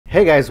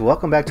Hey guys,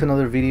 welcome back to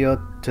another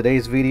video.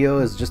 Today's video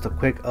is just a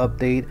quick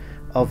update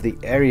of the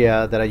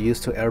area that I use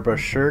to airbrush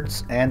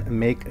shirts and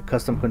make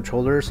custom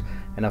controllers,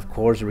 and of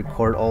course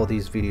record all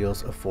these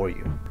videos for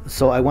you.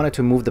 So I wanted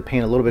to move the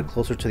paint a little bit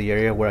closer to the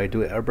area where I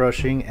do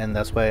airbrushing, and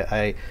that's why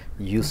I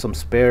use some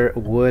spare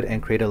wood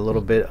and create a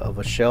little bit of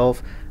a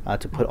shelf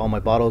to put all my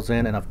bottles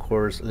in, and of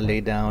course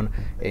lay down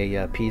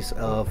a piece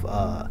of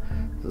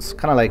it's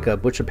kind of like a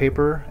butcher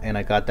paper, and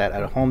I got that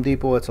at Home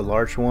Depot. It's a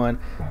large one,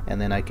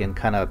 and then I can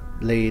kind of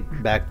lay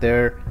it back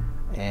there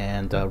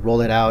and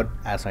roll it out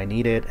as I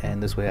need it,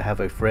 and this way I have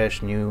a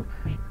fresh new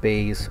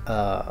base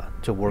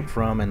to work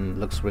from, and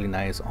looks really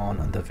nice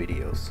on the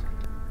videos.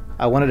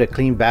 I wanted a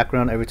clean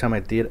background every time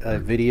I did a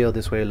video.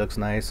 This way it looks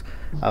nice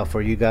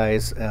for you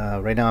guys.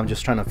 Right now I'm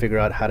just trying to figure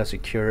out how to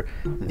secure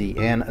the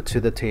end to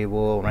the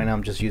table. Right now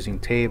I'm just using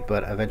tape,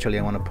 but eventually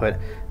I want to put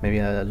maybe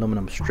an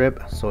aluminum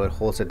strip so it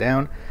holds it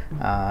down,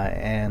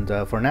 and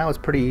for now it's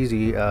pretty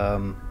easy,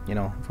 you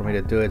know, for me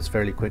to do it. It's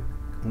fairly quick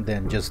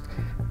than just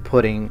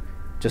putting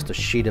just a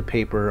sheet of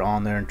paper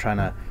on there and trying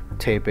to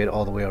tape it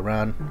all the way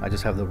around. I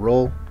just have the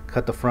roll,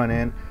 cut the front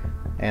end,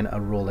 and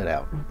roll it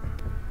out.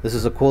 This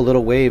is a cool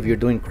little way if you're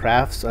doing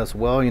crafts as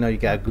well. You know, you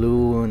got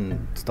glue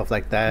and stuff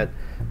like that,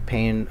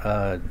 paint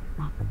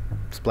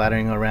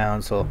splattering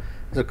around. So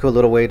it's a cool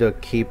little way to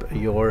keep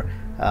your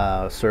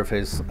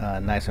surface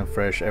nice and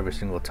fresh every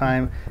single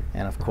time.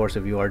 And of course,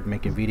 if you are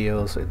making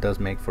videos, it does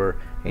make for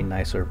a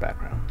nicer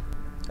background.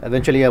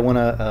 Eventually I want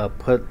to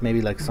put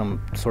maybe like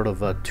some sort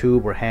of a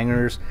tube or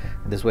hangers.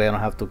 This way I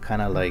don't have to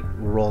kind of like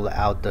roll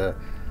out the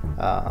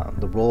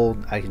roll.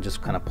 I can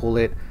just kind of pull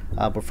it,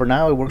 but for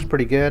now it works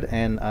pretty good,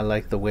 and I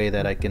like the way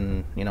that I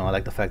can, you know, I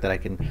like the fact that I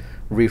can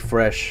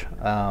refresh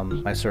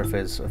my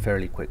surface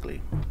fairly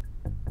quickly.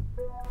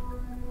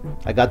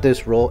 I got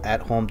this roll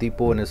at Home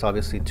Depot, and it's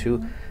obviously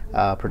to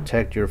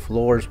protect your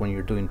floors when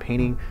you're doing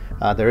painting.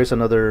 There is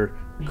another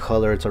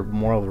color, it's a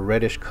more of a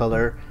reddish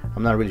color.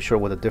 I'm not really sure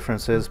what the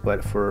difference is,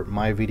 but for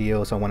my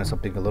videos I wanted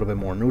something a little bit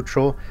more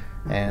neutral,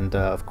 and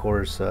of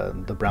course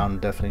the brown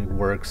definitely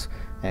works,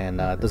 and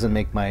doesn't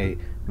make my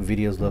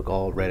videos look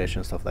all reddish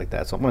and stuff like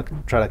that. So I'm going to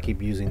try to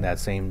keep using that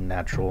same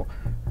natural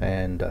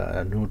and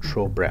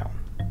neutral brown.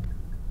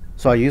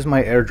 So I use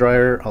my air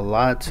dryer a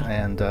lot,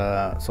 and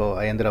so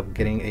I ended up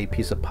getting a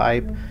piece of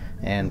pipe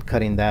and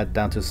cutting that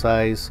down to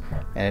size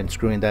and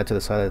screwing that to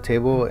the side of the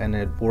table, and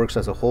it works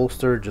as a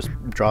holster. Just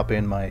drop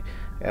in my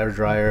air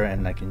dryer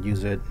and I can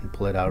use it and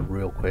pull it out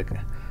real quick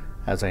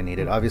as I need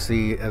it.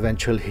 Obviously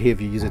eventually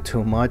if you use it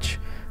too much,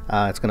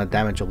 it's going to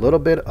damage a little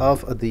bit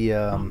of the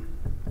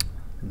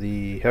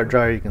hair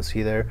dryer, you can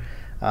see there,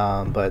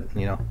 but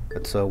you know,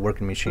 it's a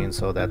working machine,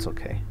 so that's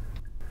okay.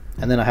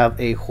 And then I have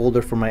a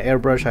holder for my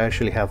airbrush. I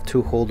actually have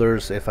two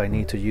holders if I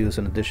need to use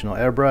an additional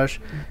airbrush,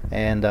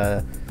 and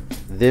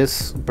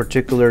this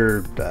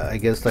particular I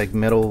guess like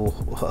metal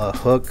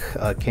hook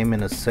came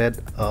in a set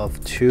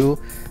of two,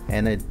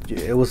 and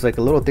it was like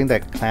a little thing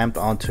that clamped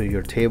onto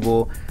your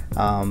table,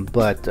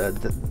 but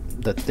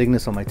the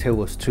thickness on my table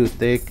was too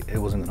thick. It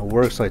wasn't going to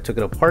work, so I took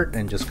it apart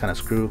and just kind of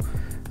screw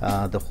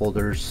the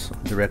holders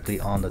directly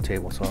on the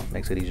table, so it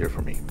makes it easier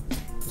for me.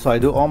 So I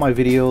do all my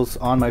videos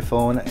on my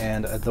phone,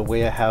 and the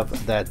way I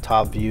have that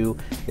top view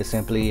is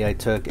simply I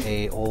took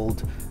a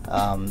old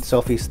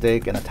selfie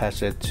stick and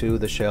attached it to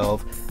the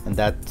shelf, and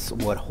that's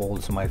what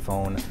holds my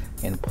phone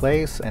in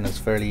place, and it's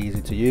fairly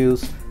easy to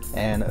use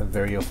and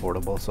very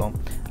affordable. So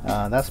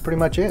that's pretty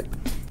much it.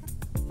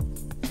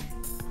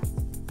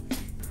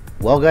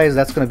 Well guys,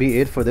 that's going to be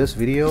it for this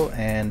video,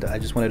 and I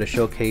just wanted to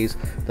showcase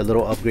the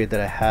little upgrade that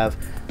I have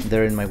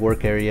there in my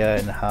work area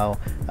and how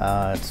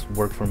it's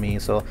worked for me.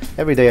 So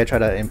every day I try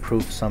to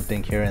improve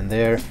something here and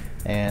there,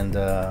 and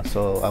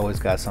so I always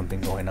got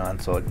something going on.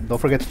 So don't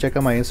forget to check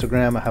out my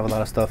Instagram. I have a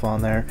lot of stuff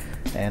on there,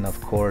 and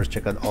of course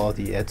check out all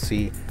the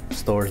Etsy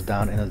stores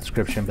down in the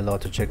description below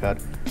to check out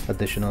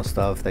additional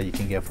stuff that you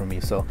can get from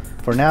me. So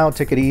for now,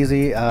 take it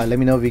easy. Let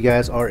me know if you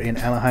guys are in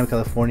Anaheim,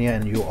 California,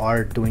 and you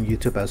are doing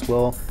YouTube as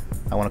well.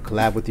 I want to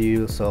collab with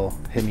you, so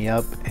hit me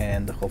up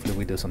and hopefully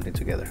we do something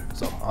together.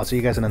 So I'll see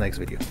you guys in the next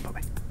video. Bye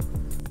bye.